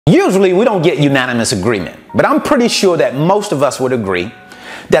Usually we don't get unanimous agreement, but I'm pretty sure that most of us would agree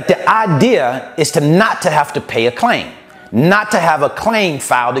that the idea is to not to have to pay a claim, not to have a claim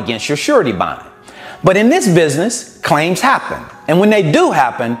filed against your surety bond. But in this business, claims happen. And when they do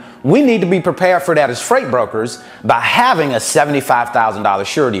happen, we need to be prepared for that as freight brokers by having a $75,000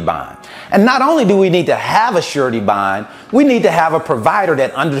 surety bond. And not only do we need to have a surety bond, we need to have a provider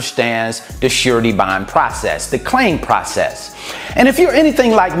that understands the surety bond process, the claim process. And if you're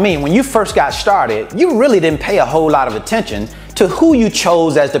anything like me, when you first got started, you really didn't pay a whole lot of attention to who you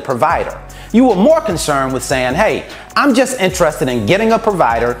chose as the provider. You were more concerned with saying, hey, I'm just interested in getting a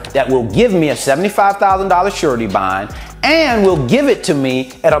provider that will give me a $75,000 surety bond and will give it to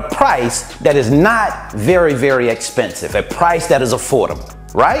me at a price that is not very, very expensive, a price that is affordable,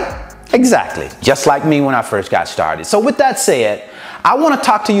 right? Exactly, just like me when I first got started. So with that said, I want to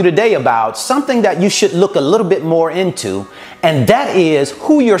talk to you today about something that you should look a little bit more into, and that is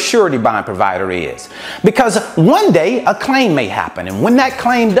who your surety bond provider is. Because one day a claim may happen, and when that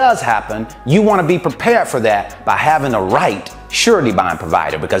claim does happen, you want to be prepared for that by having the right surety bond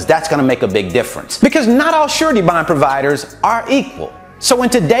provider, because that's going to make a big difference. Because not all surety bond providers are equal. So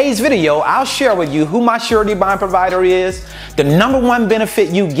in today's video, I'll share with you who my surety bond provider is, the #1 benefit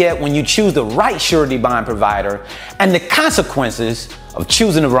you get when you choose the right surety bond provider, and the consequences of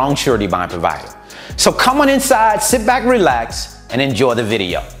choosing the wrong surety bond provider. So come on inside, sit back, relax, and enjoy the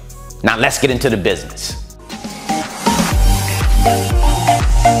video. Now let's get into the business.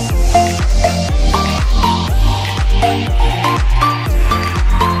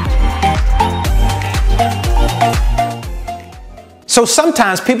 So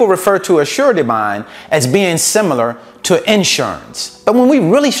sometimes people refer to a surety bond as being similar to insurance. But when we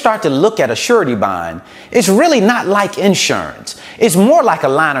really start to look at a surety bond, it's really not like insurance. It's more like a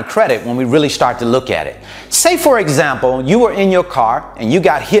line of credit when we really start to look at it. Say, for example, you were in your car and you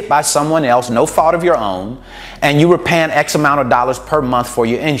got hit by someone else, no fault of your own, and you were paying X amount of dollars per month for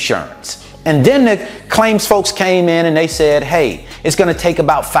your insurance. And then the claims folks came in and they said, hey, it's going to take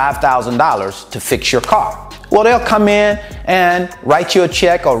about $5,000 to fix your car. Well, they'll come in and write you a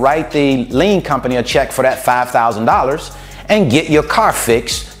check or write the lien company a check for that $5,000 and get your car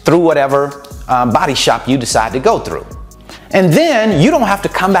fixed through whatever body shop you decide to go through. And then you don't have to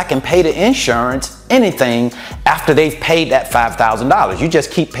come back and pay the insurance anything after they've paid that $5,000. You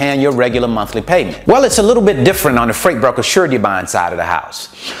just keep paying your regular monthly payment. Well, it's a little bit different on the freight broker surety bond side of the house.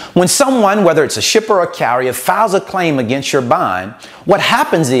 When someone, whether it's a shipper or carrier, files a claim against your bond, what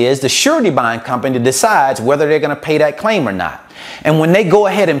happens is the surety bond company decides whether they're going to pay that claim or not. And when they go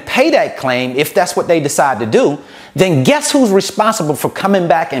ahead and pay that claim, if that's what they decide to do, then guess who's responsible for coming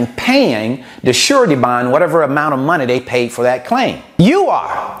back and paying the surety bond whatever amount of money they paid for that claim? You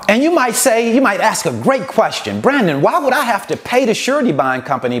are. And you might say, you might ask a great question, Brandon, why would I have to pay the surety bond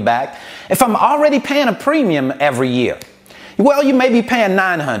company back if I'm already paying a premium every year? Well, you may be paying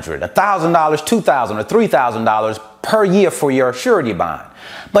 $900, $1,000, $2,000, or $3,000 per year for your surety bond.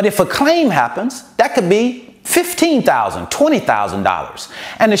 But if a claim happens, that could be $15,000, $20,000.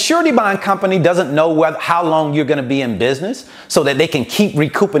 And the surety bond company doesn't know how long you're going to be in business so that they can keep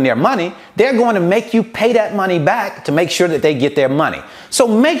recouping their money. They're going to make you pay that money back to make sure that they get their money. So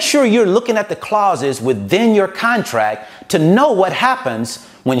make sure you're looking at the clauses within your contract to know what happens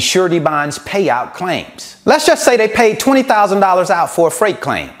when surety bonds pay out claims. Let's just say they paid $20,000 out for a freight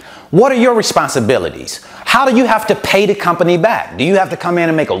claim. What are your responsibilities? How do you have to pay the company back? Do you have to come in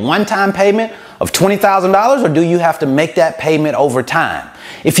and make a one-time payment of $20,000, or do you have to make that payment over time?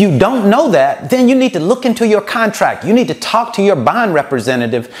 If you don't know that, then you need to look into your contract. You need to talk to your bond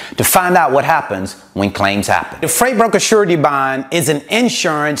representative to find out what happens when claims happen. The freight broker surety bond is an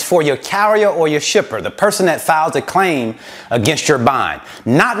insurance for your carrier or your shipper, the person that files a claim against your bond,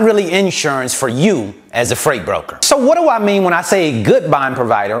 not really insurance for you as a freight broker. So what do I mean when I say a good bond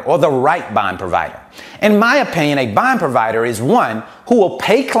provider or the right bond provider? In my opinion, a bond provider is one who will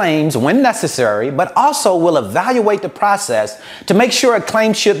pay claims when necessary, but also will evaluate the process to make sure a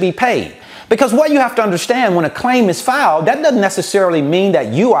claim should be paid. Because what you have to understand, when a claim is filed, that doesn't necessarily mean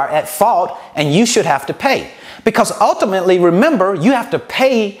that you are at fault and you should have to pay. Because ultimately, remember, you have to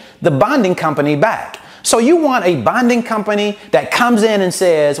pay the bonding company back. So you want a bonding company that comes in and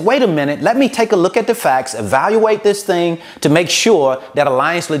says, wait a minute, let me take a look at the facts, evaluate this thing to make sure that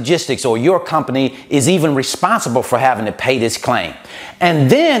Alliance Logistics or your company is even responsible for having to pay this claim. And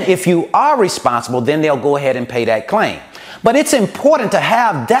then if you are responsible, then they'll go ahead and pay that claim. But it's important to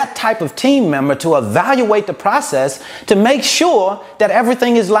have that type of team member to evaluate the process to make sure that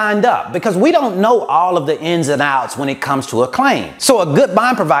everything is lined up, because we don't know all of the ins and outs when it comes to a claim. So a good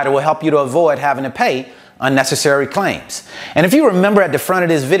bond provider will help you to avoid having to pay unnecessary claims. And if you remember at the front of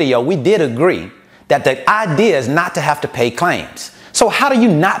this video, we did agree that the idea is not to have to pay claims. So how do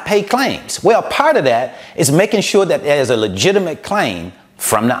you not pay claims? Well, part of that is making sure that there's a legitimate claim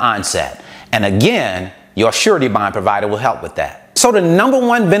from the onset. And again, your surety bond provider will help with that. So the number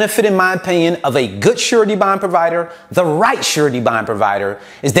one benefit, in my opinion, of a good surety bond provider, the right surety bond provider,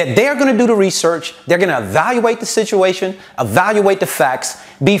 is that they're going to do the research, they're going to evaluate the situation, evaluate the facts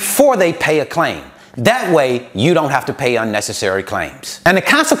before they pay a claim. That way, you don't have to pay unnecessary claims. And the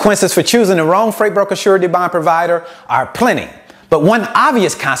consequences for choosing the wrong freight broker surety bond provider are plenty. But one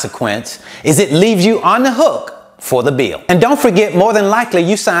obvious consequence is it leaves you on the hook for the bill. And don't forget, more than likely,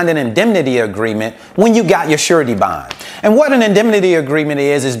 you signed an indemnity agreement when you got your surety bond. And what an indemnity agreement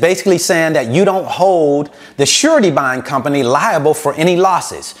is basically saying that you don't hold the surety bond company liable for any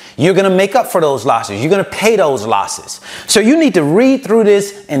losses. You're going to make up for those losses. You're going to pay those losses. So you need to read through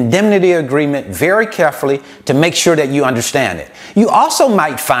this indemnity agreement very carefully to make sure that you understand it. You also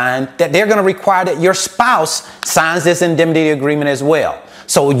might find that they're going to require that your spouse signs this indemnity agreement as well.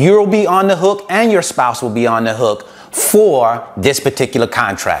 So you'll be on the hook and your spouse will be on the hook for this particular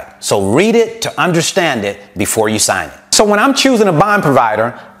contract. So read it to understand it before you sign it. So when I'm choosing a bond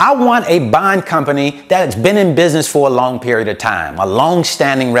provider, I want a bond company that has been in business for a long period of time, a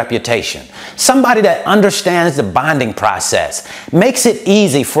long-standing reputation, somebody that understands the bonding process, makes it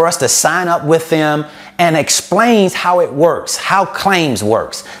easy for us to sign up with them, and explains how it works, how claims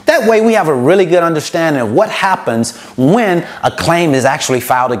works. That way we have a really good understanding of what happens when a claim is actually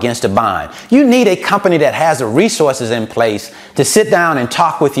filed against a bond. You need a company that has the resources in place to sit down and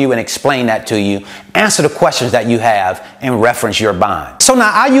talk with you and explain that to you, answer the questions that you have and reference your bond. So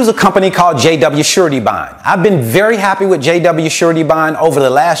now I use a company called JW Surety Bond. I've been very happy with JW Surety Bond over the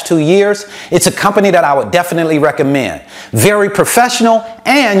last 2 years. It's a company that I would definitely recommend. Very professional,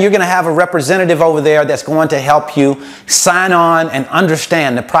 and you're going to have a representative over there that's going to help you sign on and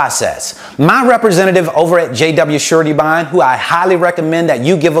understand the process. My representative over at JW Surety Bond, who I highly recommend that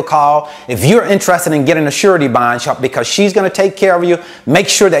you give a call if you're interested in getting a surety bond, because she's going to take care of you, make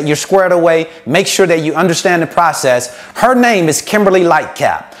sure that you're squared away, make sure that you understand the process. Her name is Kimberly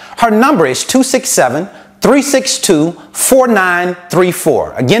Lightcap. Her number is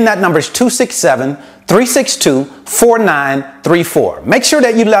 267-362-4934. Again, that number is 267-362-4934. Make sure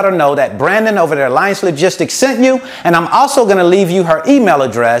that you let her know that Brandon over at Alliance Logistics sent you, and I'm also going to leave you her email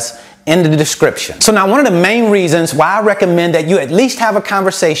address in the description. So now one of the main reasons why I recommend that you at least have a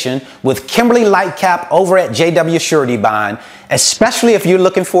conversation with Kimberly Lightcap over at JW Surety Bond, especially if you're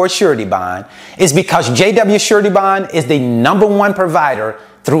looking for a surety bond, is because JW Surety Bond is the number one provider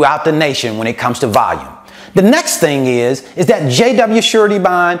throughout the nation when it comes to volume. The next thing is that JW Surety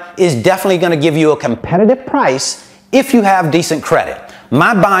Bond is definitely going to give you a competitive price if you have decent credit.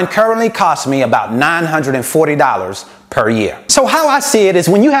 My bond currently costs me about $940 per year. So how I see it is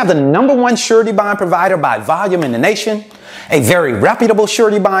when you have the number one surety bond provider by volume in the nation, a very reputable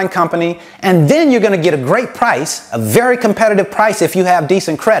surety bond company, and then you're going to get a great price, a very competitive price if you have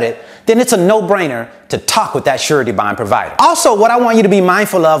decent credit, then it's a no-brainer to talk with that surety bond provider. Also, what I want you to be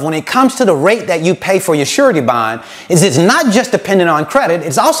mindful of when it comes to the rate that you pay for your surety bond is it's not just dependent on credit,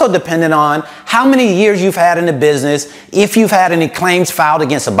 it's also dependent on how many years you've had in the business, if you've had any claims filed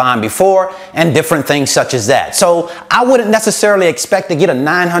against a bond before, and different things such as that. So I wouldn't necessarily expect to get a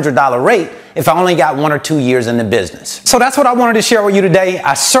 $900 rate if I only got 1 or 2 years in the business. So that's what I wanted to share with you today.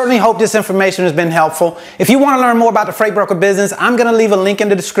 I certainly hope this information has been helpful. If you want to learn more about the freight broker business, I'm going to leave a link in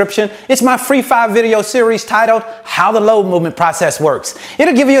the description. It's my free 5-video series titled How the Load Movement Process Works.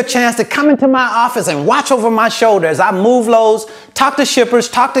 It'll give you a chance to come into my office and watch over my shoulder as I move loads, talk to shippers,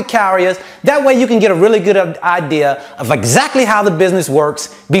 talk to carriers. That way you can get a really good idea of exactly how the business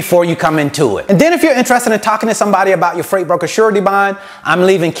works before you come into it. And then if you're interested in talking to somebody about your freight broker surety bond, I'm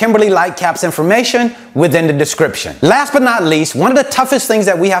leaving Kimberly Lightcap's information within the description. Last but not least, one of the toughest things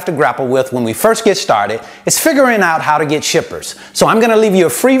that we have to grapple with when we first get started is figuring out how to get shippers. So I'm going to leave you a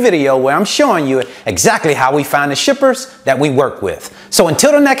free video where I'm showing you exactly how we find the shippers that we work with. So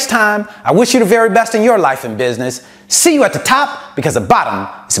until the next time, I wish you the very best in your life and business. See you at the top because the bottom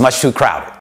is much too crowded.